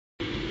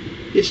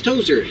It's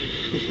Tozer.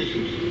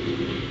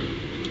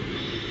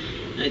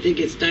 I think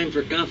it's time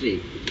for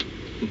coffee.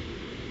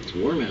 It's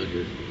warm out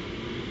here.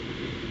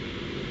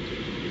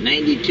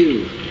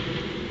 92.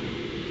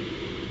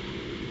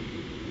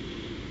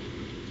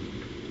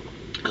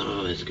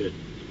 Oh, that's good.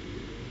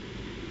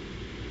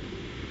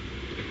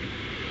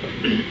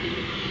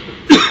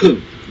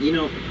 You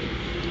know,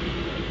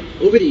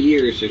 over the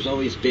years, there's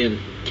always been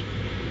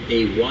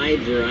a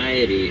wide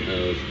variety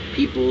of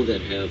people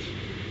that have,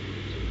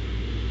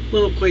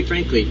 well, quite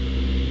frankly,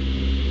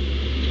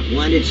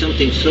 wanted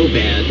something so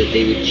bad that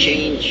they would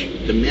change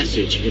the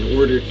message in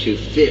order to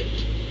fit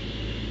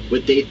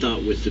what they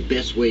thought was the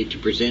best way to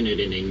present it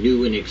in a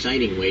new and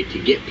exciting way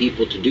to get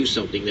people to do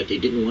something that they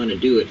didn't want to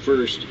do at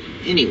first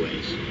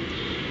anyways.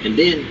 And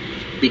then,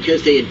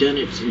 because they had done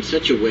it in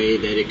such a way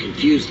that it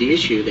confused the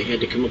issue, they had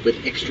to come up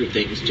with extra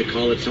things to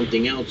call it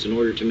something else in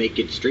order to make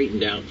it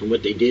straightened out from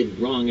what they did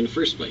wrong in the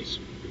first place.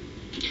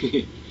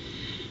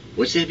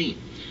 What's that mean?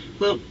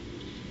 Well,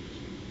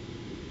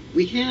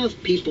 we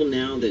have people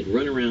now that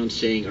run around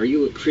saying, are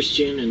you a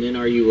Christian? And then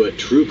are you a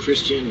true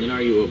Christian? Then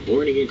are you a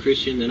born-again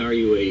Christian? Then are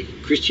you a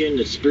Christian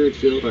that's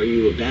spirit-filled? Are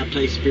you a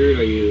baptized spirit?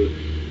 Are you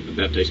a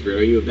baptized spirit?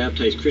 Are you a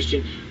baptized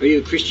Christian? Are you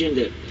a Christian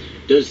that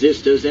does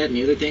this, does that, and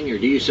the other thing? Or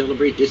do you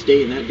celebrate this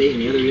day and that day and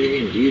the other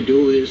day? And do you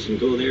do this and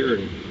go there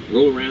and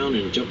roll around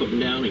and jump up and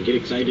down and get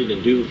excited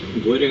and do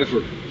whatever?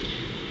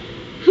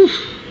 Whew.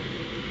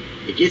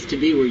 It gets to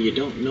be where you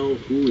don't know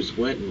who is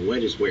what and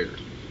what is where.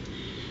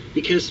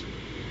 Because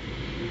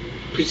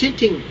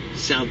presenting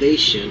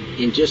salvation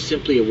in just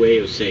simply a way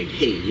of saying,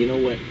 hey, you know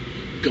what?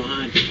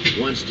 God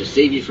wants to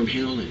save you from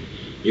hell, and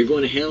you're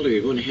going to hell or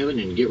you're going to heaven,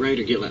 and get right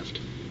or get left.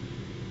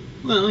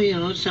 Well, you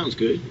know, it sounds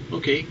good.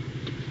 Okay.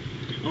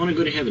 I want to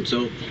go to heaven.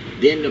 So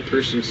then the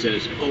person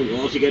says, oh,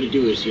 well, all you got to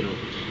do is,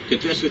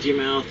 confess with your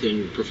mouth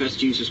and profess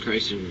Jesus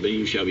Christ, and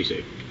you shall be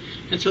saved.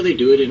 That's how they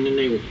do it, and then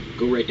they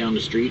go right down the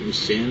street and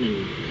sin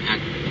and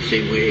act the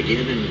same way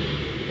again,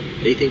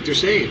 and they think they're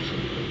saved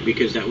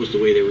because that was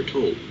the way they were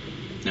told.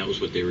 That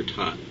was what they were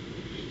taught.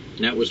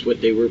 And that was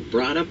what they were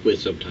brought up with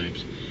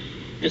sometimes.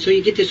 And so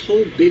you get this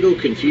whole big old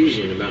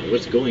confusion about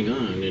what's going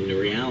on in the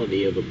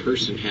reality of a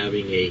person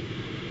having a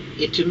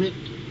intimate,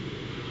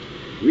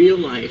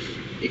 real-life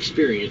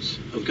experience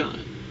of God.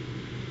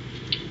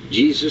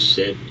 Jesus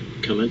said,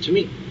 come unto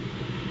me.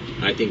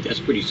 I think that's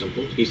pretty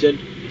simple. He said,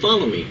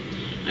 follow me.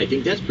 I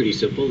think that's pretty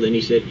simple. Then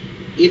he said,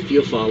 if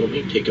you'll follow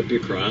me, take up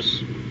your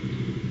cross,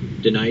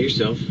 deny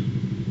yourself,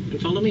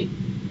 and follow me.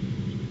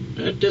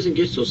 That doesn't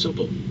get so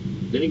simple.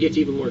 Then it gets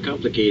even more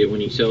complicated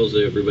when he tells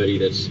everybody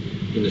that's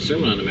in the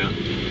Sermon on the Mount,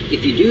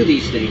 if you do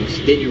these things,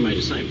 then you're my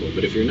disciple.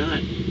 But if you're not,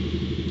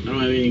 I don't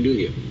have anything to do with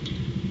you.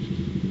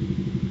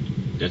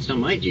 That's not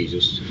my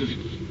Jesus.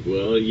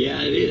 Well,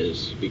 yeah, it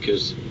is.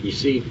 Because, you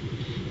see,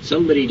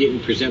 somebody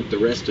didn't present the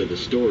rest of the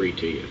story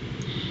to you.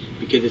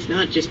 Because it's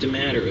not just a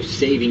matter of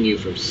saving you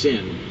from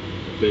sin,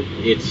 but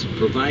it's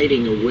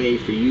providing a way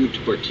for you to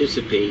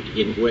participate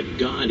in what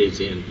God is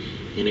in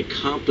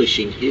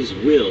accomplishing His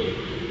will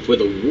for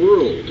the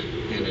world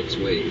and its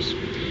ways.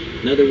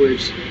 In other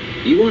words,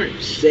 you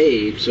aren't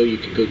saved so you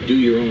could go do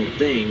your own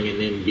thing and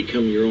then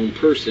become your own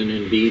person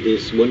and be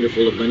this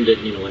wonderful,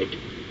 abundant, like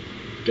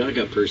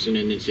Gaga person,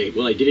 and then say,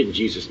 well, I did it in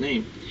Jesus'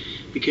 name.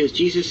 Because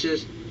Jesus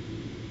says,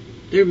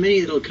 there are many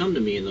that will come to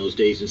me in those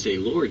days and say,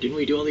 Lord, didn't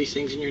we do all these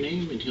things in your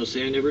name? And He'll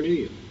say, I never knew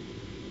you.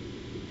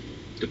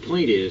 The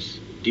point is,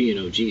 do you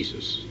know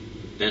Jesus?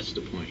 That's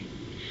the point.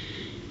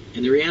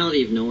 And the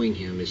reality of knowing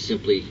Him is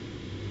simply,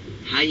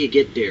 how you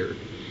get there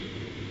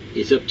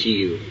is up to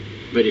you.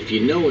 But if you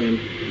know Him,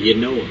 you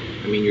know Him.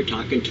 I mean, you're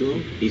talking to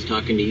Him, He's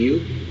talking to you,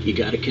 you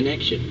got a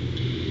connection.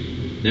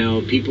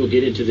 Now, people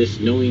get into this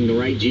knowing the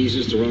right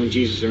Jesus, the wrong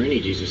Jesus, or any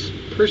Jesus.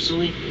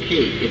 Personally,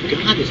 hey, if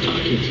God is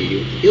talking to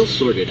you, He'll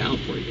sort it out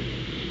for you.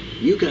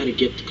 You got to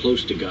get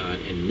close to God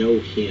and know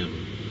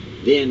Him.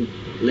 Then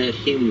let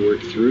Him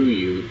work through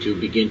you to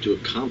begin to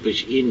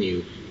accomplish in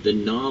you the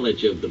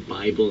knowledge of the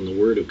Bible and the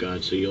Word of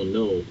God, so you'll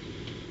know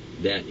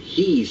that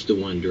He's the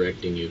one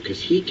directing you,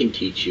 because He can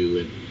teach you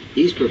and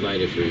He's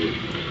provided for you.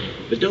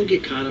 But don't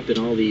get caught up in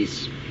all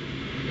these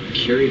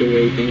carried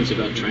away things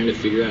about trying to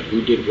figure out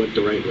who did what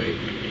the right way.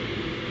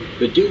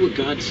 But do what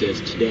God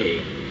says today.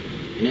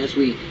 And as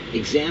we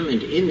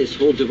examined in this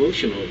whole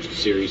devotional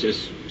series,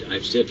 as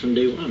I've said from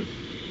day one,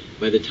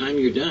 by the time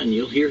you're done,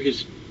 you'll hear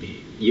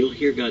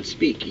God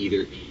speak,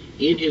 either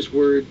in His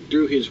Word,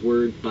 through His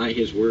Word, by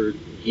His Word,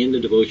 in the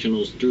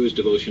devotionals, through His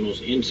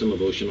devotionals, in some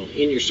devotional,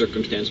 in your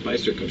circumstance, by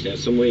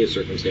circumstance, some way of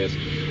circumstance,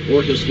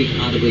 or He'll speak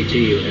audibly to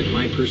you. And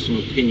my personal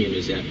opinion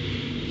is that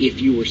if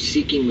you were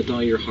seeking with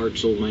all your heart,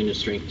 soul, mind, and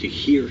strength to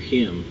hear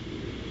Him,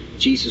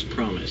 Jesus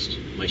promised,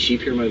 my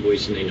sheep hear my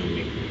voice and they know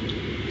me.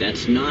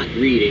 That's not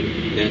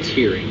reading, that's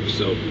hearing.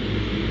 So,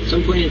 at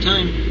some point in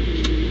time,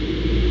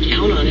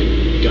 count on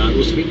it, God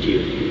will speak to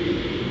you.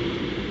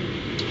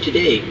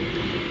 Today,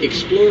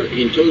 explore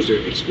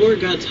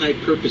God's high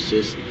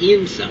purposes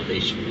in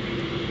salvation.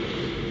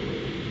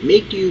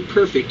 Make you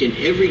perfect in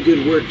every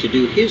good work to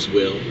do His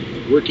will,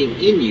 working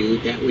in you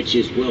that which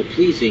is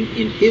well-pleasing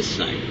in His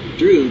sight.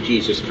 through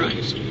Jesus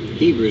Christ.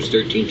 Hebrews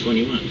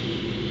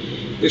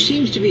 13:21. There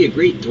seems to be a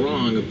great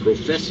throng of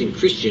professing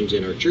Christians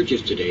in our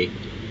churches today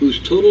whose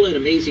total and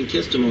amazing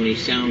testimony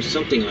sounds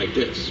something like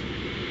this.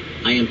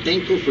 I am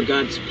thankful for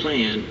God's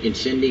plan in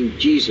sending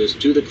Jesus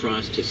to the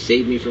cross to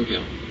save me from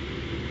hell.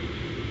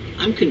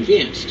 I'm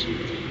convinced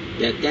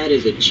that that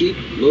is a cheap,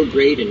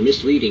 low-grade, and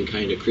misleading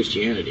kind of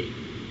Christianity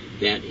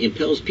that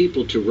impels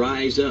people to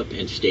rise up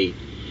and state,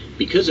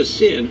 because of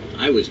sin,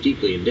 I was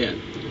deeply in debt,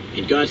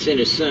 and God sent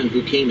his Son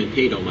who came and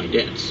paid all my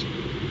debts.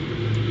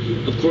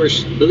 Of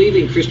course,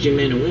 believing Christian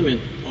men and women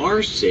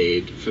are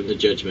saved from the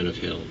judgment of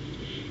hell,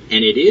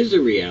 and it is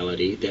a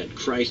reality that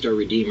Christ our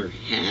Redeemer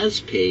has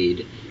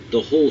paid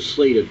the whole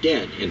slate of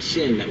debt and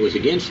sin that was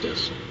against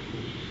us.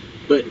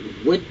 But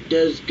what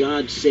does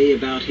God say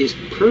about his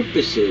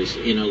purposes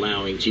in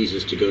allowing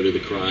Jesus to go to the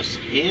cross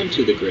and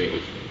to the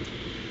grave?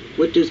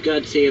 What does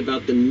God say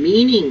about the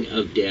meaning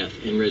of death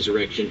and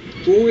resurrection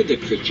for the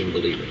Christian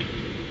believer?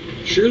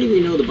 Surely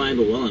we know the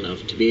Bible well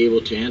enough to be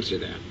able to answer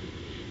that.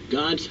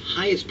 God's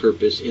highest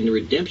purpose in the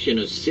redemption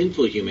of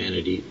sinful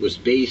humanity was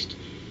based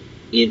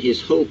in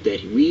his hope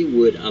that we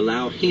would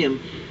allow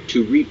him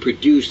to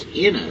reproduce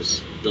in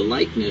us the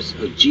likeness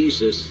of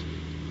Jesus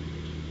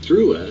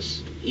through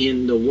us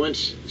in the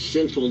once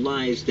sinful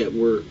lives that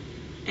were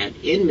at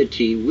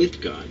enmity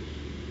with God.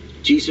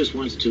 Jesus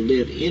wants to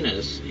live in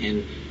us,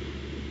 and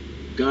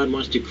God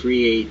wants to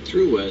create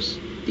through us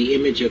the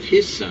image of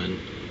his Son,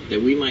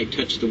 that we might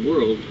touch the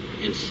world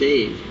and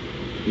save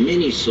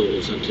many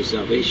souls unto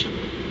salvation.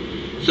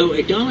 So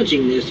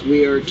acknowledging this,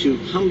 we are to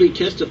humbly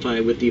testify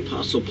with the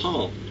Apostle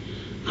Paul,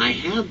 I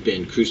have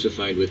been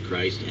crucified with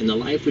Christ, and the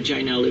life which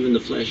I now live in the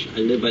flesh, I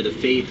live by the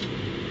faith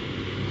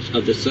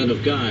of the Son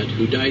of God,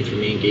 who died for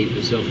me and gave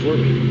himself for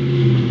me.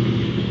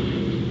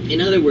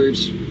 In other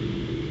words,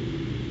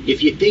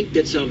 if you think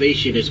that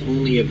salvation is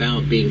only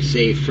about being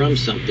saved from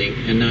something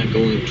and not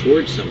going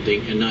towards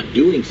something and not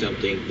doing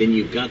something, then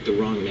you've got the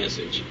wrong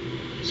message.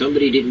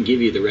 Somebody didn't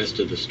give you the rest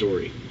of the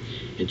story.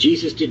 And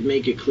Jesus didn't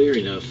make it clear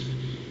enough,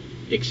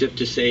 except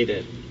to say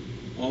that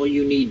all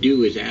you need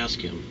do is ask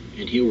him,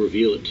 and he'll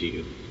reveal it to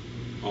you.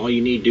 All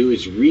you need do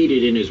is read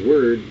it in his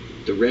word,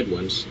 the red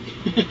ones.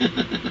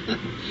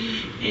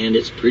 And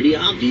it's pretty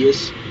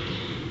obvious,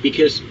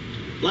 because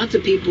lots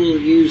of people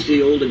use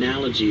the old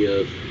analogy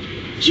of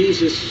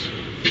Jesus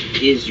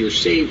is your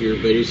Savior,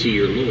 but is he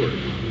your Lord?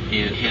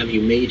 And have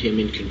you made him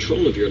in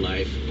control of your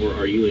life, or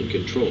are you in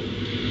control?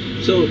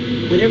 So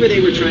whenever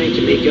they were trying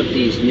to make up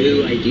these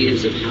new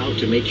ideas of how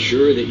to make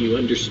sure that you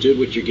understood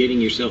what you're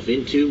getting yourself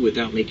into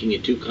without making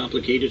it too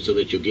complicated so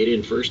that you'll get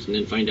in first and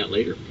then find out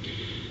later,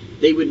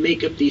 they would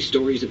make up these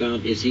stories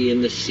about, is he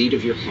in the seat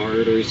of your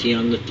heart, or is he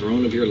on the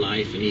throne of your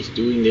life, and he's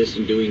doing this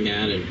and doing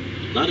that, and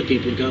a lot of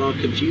people got all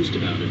confused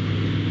about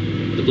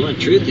it. The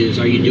blunt truth is,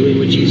 are you doing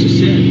what Jesus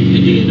said, and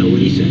do you know what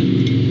he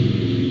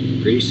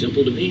said? Pretty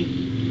simple to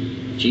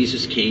me.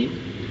 Jesus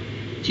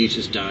came,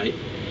 Jesus died,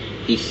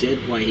 he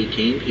said why he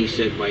came, he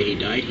said why he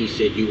died, he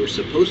said you were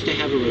supposed to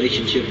have a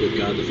relationship with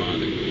God the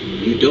Father.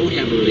 You don't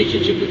have a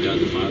relationship with God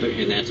the Father,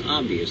 and that's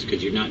obvious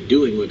because you're not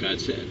doing what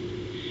God said.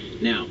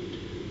 Now,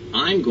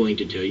 I'm going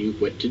to tell you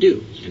what to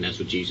do, and that's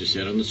what Jesus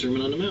said on the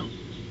Sermon on the Mount.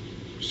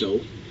 So,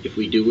 if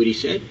we do what he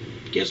said,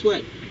 guess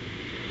what?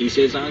 He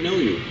says, I'll know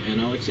you, and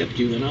I'll accept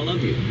you, and I'll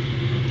love you.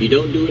 If you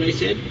don't do what I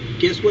said,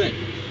 guess what?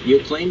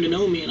 You'll claim to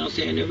know me, and I'll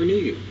say I never knew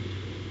you.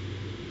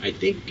 I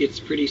think it's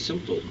pretty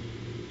simple.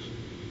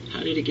 How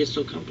did it get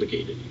so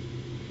complicated?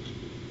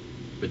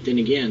 But then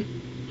again,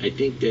 I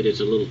think that it's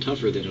a little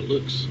tougher than it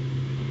looks.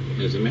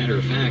 As a matter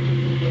of fact,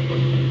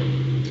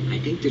 I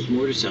think there's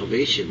more to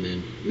salvation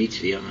than meets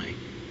the eye.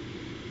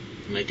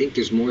 And I think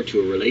there's more to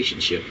a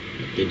relationship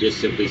than just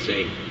simply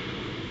saying,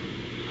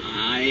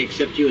 I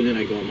accept you and then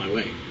I go on my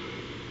way.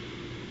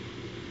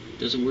 It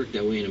doesn't work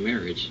that way in a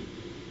marriage.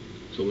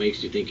 So what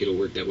makes you think it'll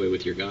work that way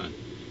with your God?